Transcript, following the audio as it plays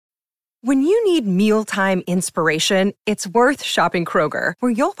When you need mealtime inspiration, it's worth shopping Kroger,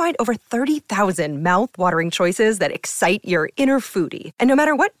 where you'll find over 30,000 mouth-watering choices that excite your inner foodie. And no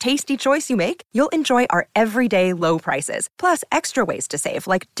matter what tasty choice you make, you'll enjoy our everyday low prices, plus extra ways to save,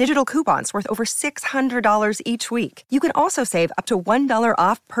 like digital coupons worth over $600 each week. You can also save up to $1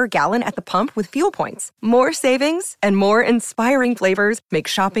 off per gallon at the pump with fuel points. More savings and more inspiring flavors make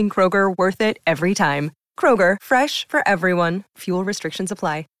shopping Kroger worth it every time. Kroger, fresh for everyone. Fuel restrictions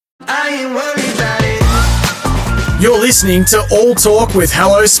apply. I ain't worried about it. You're listening to All Talk with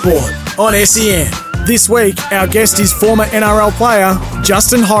Hello Sport on SEN. This week, our guest is former NRL player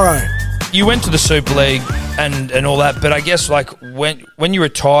Justin Horo. You went to the Super League and all that, but I guess like when you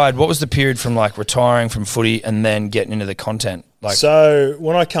retired, what was the period from like retiring from footy and then getting into the content? Like, so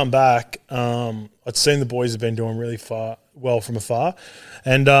when I come back, I'd seen the boys have been doing really well from afar,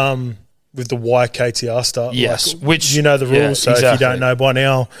 and with the YKTR stuff. Yes, like, which you know the rules. Yeah, so exactly. if you don't know by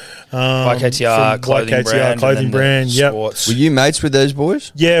now, YKTR clothing brand. Yep. Sports. Were you mates with those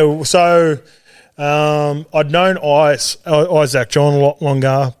boys? Yeah. So I'd known Isaac John a lot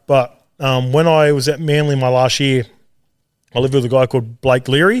longer, but when I was at Manly my last year, I lived with a guy called Blake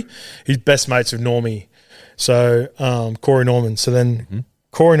Leary. He's best mates with Normie. So Corey Norman. So then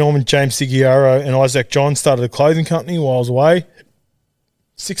Corey Norman, James Sigiaro, and Isaac John started a clothing company while I was away.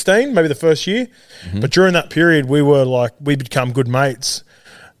 16, maybe the first year. But during that period, we become good mates.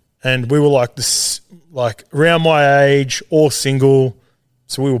 And we were like this, like around my age, all single.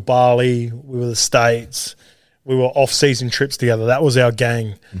 So we were Bali, we were the States, we were off-season trips together. That was our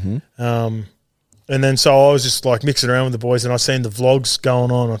gang. And then so I was just like mixing around with the boys, and I seen the vlogs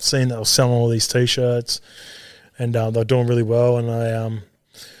going on. I'd seen that I was selling all these T-shirts, and they were doing really well. And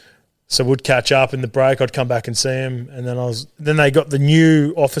so we'd catch up in the break. I'd come back and see him, and then they got the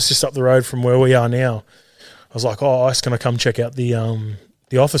new office just up the road from where we are now. I was like, "Oh, Ice, can I come check out the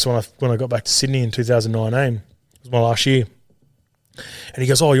office when I got back to Sydney in 2019? It was my last year." And he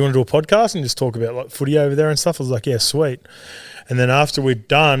goes, "Oh, you want to do a podcast and just talk about like footy over there and stuff?" I was like, "Yeah, sweet." And then after we'd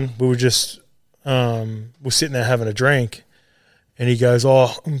done, we were just we're sitting there having a drink. And he goes,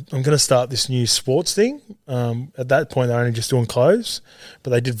 "Oh, I'm going to start this new sports thing." At that point, they're only just doing clothes, but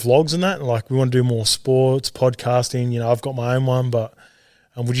they did vlogs and that. And like, we want to do more sports, podcasting. You know, I've got my own one, but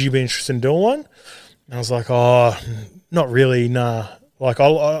would you be interested in doing one? And I was like, "Oh, not really, nah." Like,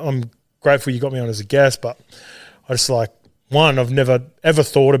 I'm grateful you got me on as a guest, but I just like, one, I've never ever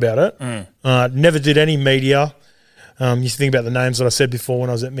thought about it. Never did any media. You think about the names that I said before when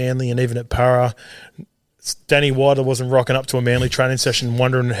I was at Manly and even at Para. Danny Wilder wasn't rocking up to a Manly training session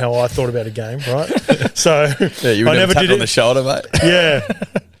wondering how I thought about a game, right? So Yeah, you were I never did on it the shoulder, mate. Yeah,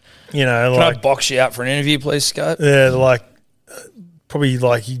 you know, Can like I box you out for an interview, please, Scott? yeah, like probably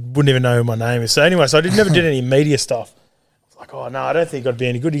like you wouldn't even know who my name is. So anyway, so I never did any media stuff. Like, oh, no, I don't think I'd be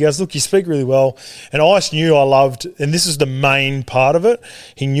any good. He goes, "Look, you speak really well." And Ice knew I loved, and this is the main part of it,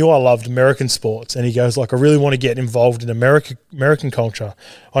 he knew I loved American sports. And he goes, like, "I really want to get involved in American culture.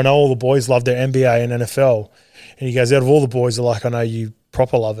 I know all the boys love their NBA and NFL." And he goes, "Out of all the boys, are like, I know you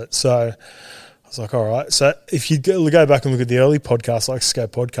proper love it." So I was like, all right. So if you go back and look at the early podcasts, like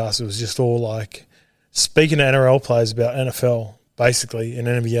Scope Podcast, it was just all like speaking to NRL players about NFL, basically, and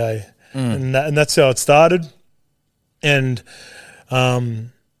NBA. And that's how it started. And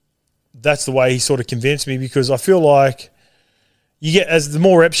that's the way he sort of convinced me, because I feel like you get, as the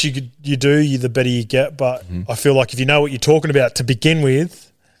more reps you do, the better you get. But I feel like if you know what you're talking about to begin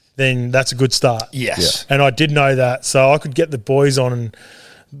with, then that's a good start. Yes. And I did know that. So I could get the boys on and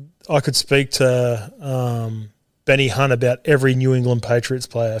I could speak to Benny Hunt about every New England Patriots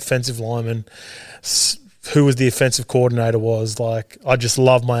player, offensive lineman, who was the offensive coordinator was. Like, I just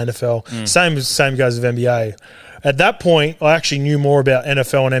love my NFL. Same goes with NBA. At that point, I actually knew more about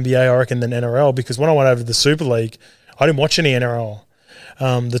NFL and NBA, I reckon, than NRL, because when I went over to the Super League, I didn't watch any NRL.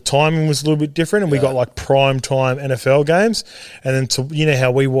 The timing was a little bit different, and we got like prime time NFL games. And then you know how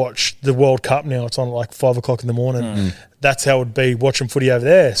we watch the World Cup now, it's on at like 5 o'clock in the morning. That's how it would be watching footy over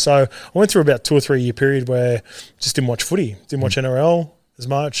there. So I went through about 2 or 3 year period where I just didn't watch footy, didn't watch NRL as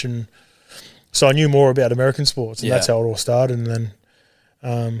much. And so I knew more about American sports, and that's how it all started. And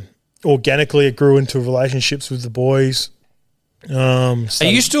then organically it grew into relationships with the boys. Are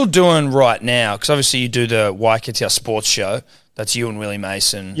you still doing right now? Because obviously you do the YKTR Sports show. That's you and Willie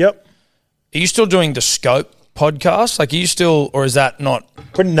Mason. Yep. Are you still doing the Scope podcast? Like, are you still, or is that not?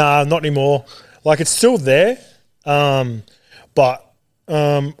 Nah, not anymore. Like, it's still there. But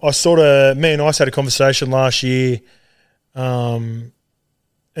I sort of, me and Ice had a conversation last year, and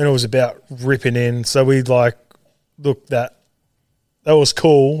it was about ripping in. So we like, look, that was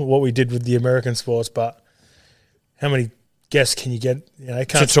cool what we did with the American sports, but how many guess can you get, to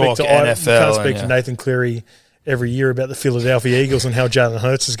can't talk speak to NFL can't speak and, to Nathan Cleary every year about the Philadelphia Eagles and how Jalen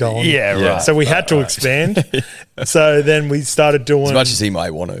Hurts is going. Yeah, right. So we had to expand. So then we started doing as much as he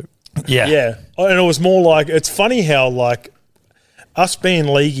might want to. Yeah. Yeah. And it was more like, it's funny how like us being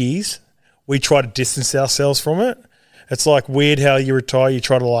leagueies, we try to distance ourselves from it. It's like weird how you retire, you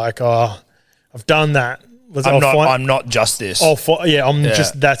try to like, I've done that. I'm not just this.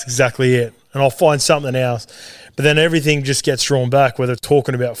 Just, that's exactly it. And I'll find something else. But then everything just gets drawn back, whether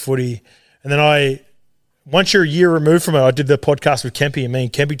talking about footy. And then once you're a year removed from it, I did the podcast with Kempy, and me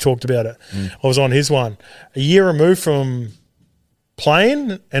and Kempy talked about it. I was on his one. A year removed from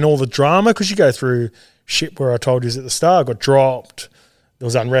playing and all the drama, because you go through shit where I told you at the start, I got dropped. There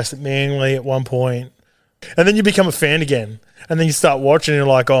was unrest at Manly at one point. And then you become a fan again. And then you start watching and you're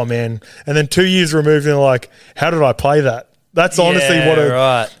like, oh, man. And then 2 years removed and you're like, how did I play that? That's honestly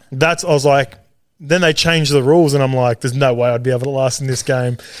right. I was like, then they changed the rules and I'm like, there's no way I'd be able to last in this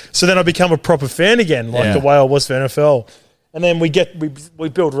game. So then I become a proper fan again, like the way I was for NFL. And then we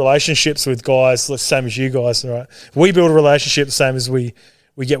build relationships with guys, the same as you guys, right? We build a relationship the same as we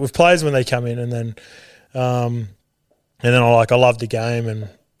get with players when they come in, and then I love the game, and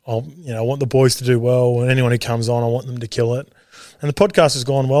I want the boys to do well, and anyone who comes on, I want them to kill it. And the podcast has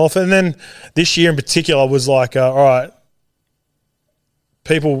gone well. And then this year in particular was like, all right,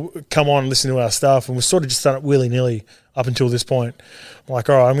 people come on and listen to our stuff, and we've sort of just done it willy-nilly up until this point. I'm like,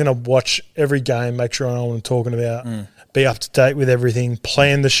 all right, I'm going to watch every game, make sure I know what I'm talking about, be up to date with everything,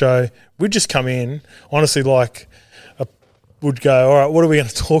 plan the show. We'd just come in, honestly, would go, all right, what are we going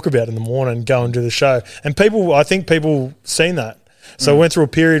to talk about in the morning, and go and do the show. And I think people seen that. So I went through a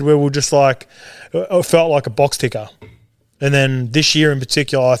period where we're just like, it felt like a box ticker. And then this year in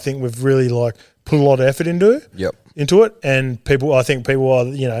particular, I think we've really put a lot of effort into it. And I think people are,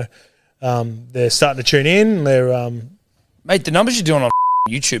 they're starting to tune in. They're mate, the numbers you're doing on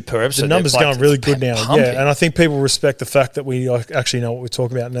YouTube per episode, the numbers are going really good now. Pumping. Yeah, and I think people respect the fact that we actually know what we're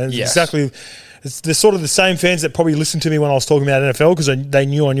talking about. And they're sort of the same fans that probably listened to me when I was talking about NFL, because they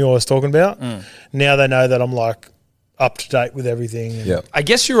knew I was talking about. Now they know that I'm up to date with everything. Yeah, I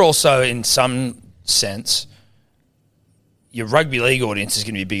guess you're also, in some sense, your rugby league audience is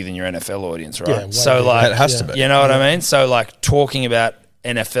going to be bigger than your NFL audience, right? Yeah, so it has to be. You know what I mean? So talking about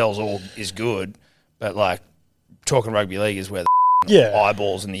NFL's is good, but talking rugby league is where the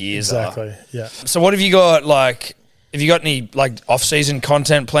eyeballs and the ears are. Exactly. Yeah. So what have you got? Have you got any off-season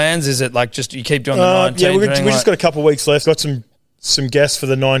content plans? Is it just you keep doing the 19th? Yeah, we just got a couple of weeks left. Got some guests for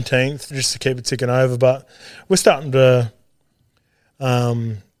the 19th just to keep it ticking over, but we're starting to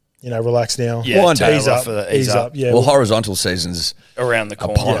relax now. Yeah, ease up. Yeah. Well, horizontal seasons around the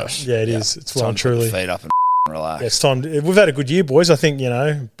corner. Yeah, it is. It's well and time to truly. put the feet up and relax. Yeah, it's time. We've had a good year, boys. I think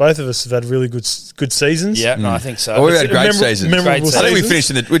both of us have had really good seasons. Yeah, no, I think so. Well, we've had great seasons. Memorable I think we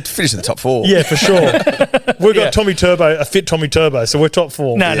seasons. finished in the top 4. Yeah, for sure. We've got Tommy Turbo, a fit Tommy Turbo, so we're top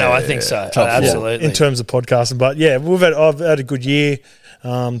 4. No, I think so. Absolutely. In terms of podcasting, but yeah, I've had a good year.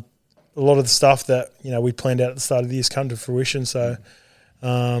 A lot of the stuff that we planned out at the start of the year's come to fruition. So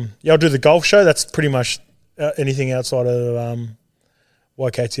I'll do the golf show. That's pretty much anything outside of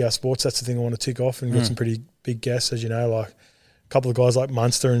YKTR Sports. That's the thing I want to tick off, and got some pretty big guests, as you know, like a couple of guys like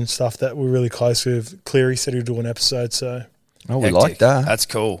Munster and stuff that we're really close with. Cleary said he'll do an episode, so. Oh, we like that. That's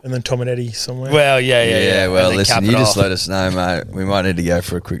cool. And then Tom and Eddie somewhere. Well, yeah. Well, listen, you just let us know, mate. We might need to go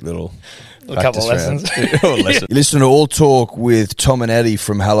for a quick little couple lessons. You listen to All Talk with Tom and Eddie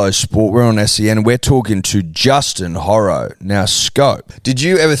from Hello Sport. We're on SEN. We're talking to Justin Horo. Now, Scope, did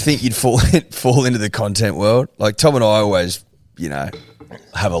you ever think you'd fall into the content world? Tom and I always,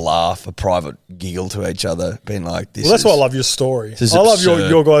 have a laugh, a private giggle to each other, being like, this. Well, that's why I love your story. I love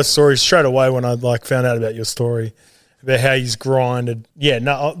your guys' story straight away when I found out about your story, about how he's grinded. Yeah,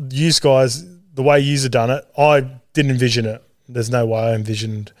 no, you guys, the way you've done it, I didn't envision it. There's no way I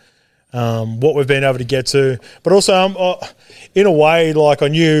envisioned what we've been able to get to. But also, in a way, I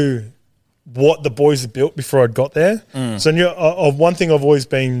knew what the boys had built before I'd got there. So one thing I've always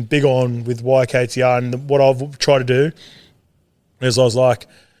been big on with YKTR, and what I've tried to do is I was like,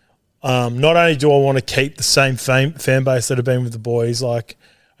 not only do I want to keep the same fan base that have been with the boys, and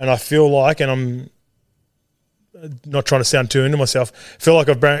I feel and I'm not trying to sound too into myself, feel like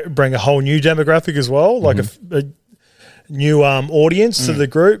I bring a whole new demographic as well, a new audience to the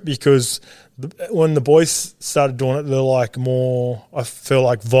group, because when the boys started doing it, they're more, I feel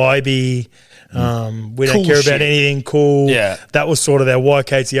vibey. We don't care about anything cool. Yeah. That was sort of their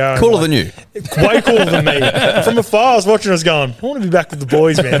YKTR. Cooler than you. Way cooler than me. From afar, I was watching, I was going, I want to be back with the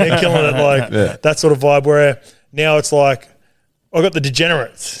boys, man. They're killing it. That sort of vibe, where now it's I got the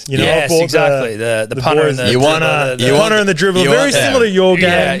degenerates. You know, I Yes, bought exactly. The punter boys, and the You want- the punter and the dribbler. you Very want them. similar to your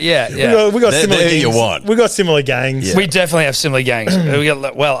gang. Yeah. We got They're similar who gangs. you want. We got similar gangs. Yeah. We definitely have similar gangs.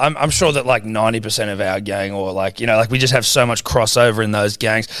 I'm sure that like 90% of our gang, or like, you know, like we just have so much crossover in those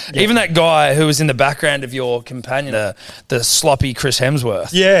gangs. Even that guy who was in the background of your companion, the sloppy Chris Hemsworth.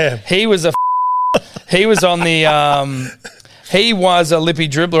 Yeah. He was he was on the he was a lippy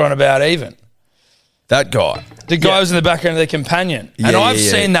dribbler on About Even. That guy. The guy was in the background of the companion. Yeah, and I've yeah,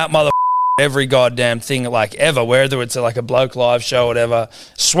 yeah. seen that mother every goddamn thing, like ever, whether it's like a bloke live show or whatever.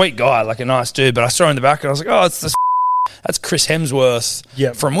 Sweet guy, like a nice dude. But I saw him in the background, I was like, oh, it's this that's Chris Hemsworth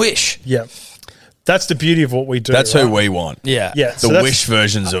Yep. from Wish. Yeah. That's the beauty of what we do. That's right? who we want. Yeah. Yeah. The Wish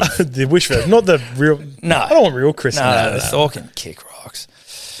versions of. the Wish version, not the real. No. I don't want real Chris. in No, there. the Thor can kick rocks.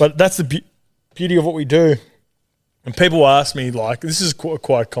 But that's the beauty of what we do. And people ask me, like, this is quite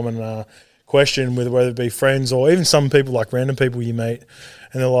a common question, whether it be friends or even some people, like random people you meet,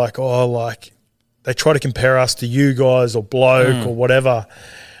 and they're like, oh, like, they try to compare us to you guys or bloke or whatever.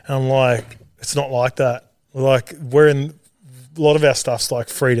 And I'm like, it's not like that. Like, we're in a lot of our stuff's like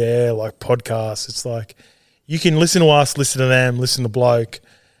free to air, like podcasts. It's like you can listen to us, listen to them, listen to bloke,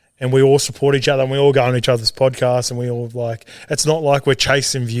 and we all support each other and we all go on each other's podcasts and we all like, it's not like we're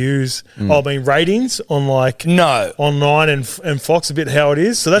chasing views. I mean, ratings on like No. on Nine and Fox a bit how it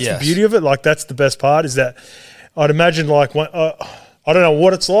is. So that's Yes. the beauty of it. Like that's the best part is that I'd imagine like I don't know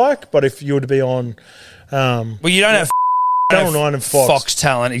what it's like, but if you were to be on Well, you don't have Channel 9 and Fox.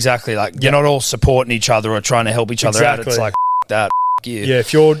 talent, exactly. Like you're not all supporting each other or trying to help each other out. It's Exactly. like that. You. Yeah,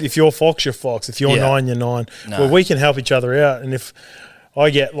 if you're Fox, you're Fox. If you're Yeah. Nine, you're Nine. No. Well, we can help each other out. And if I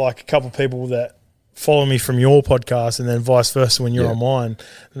get like a couple of people that follow me from your podcast and then vice versa when you're on mine,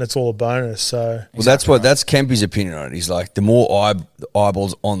 then it's all a bonus. So Well, that's Kempy's opinion on it. He's like, the more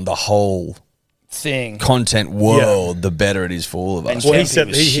eyeballs on the whole Thing. content world, the better it is for all of us. And well, he Kempy set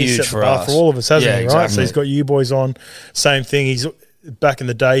was he huge set the for bar us. for all of us, hasn't Yeah, he? Right. exactly. So he's got you boys on. Same thing. He's back in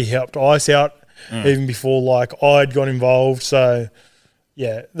the day. He helped Ice out even before like I'd got involved. So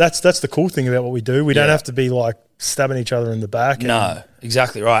yeah, that's the cool thing about what we do. We don't have to be like stabbing each other in the back. No,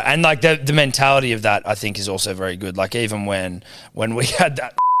 exactly right. And like the mentality of that, I think, is also very good. Like even when we had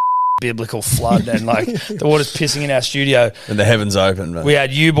that biblical flood and like the water's pissing in our studio, And the heavens open, man. we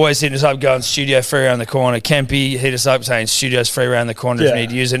had you boys hitting us up going studio free around the corner. Kempy hit us up saying studio's free around the corner if Yeah. you need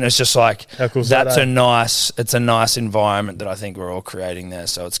to use it. And it's just like How cool is that, that's eh? it's a nice environment that I think we're all creating there.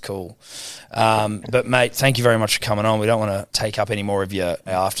 So it's cool. But mate, thank you very much for coming on. We don't want to take up any more of your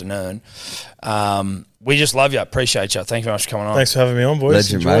afternoon. We just love you. Appreciate you. Thank you very much for coming on. Thanks for having me on, boys.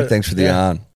 Legend, Enjoyed mate. it. Thanks for the yarn.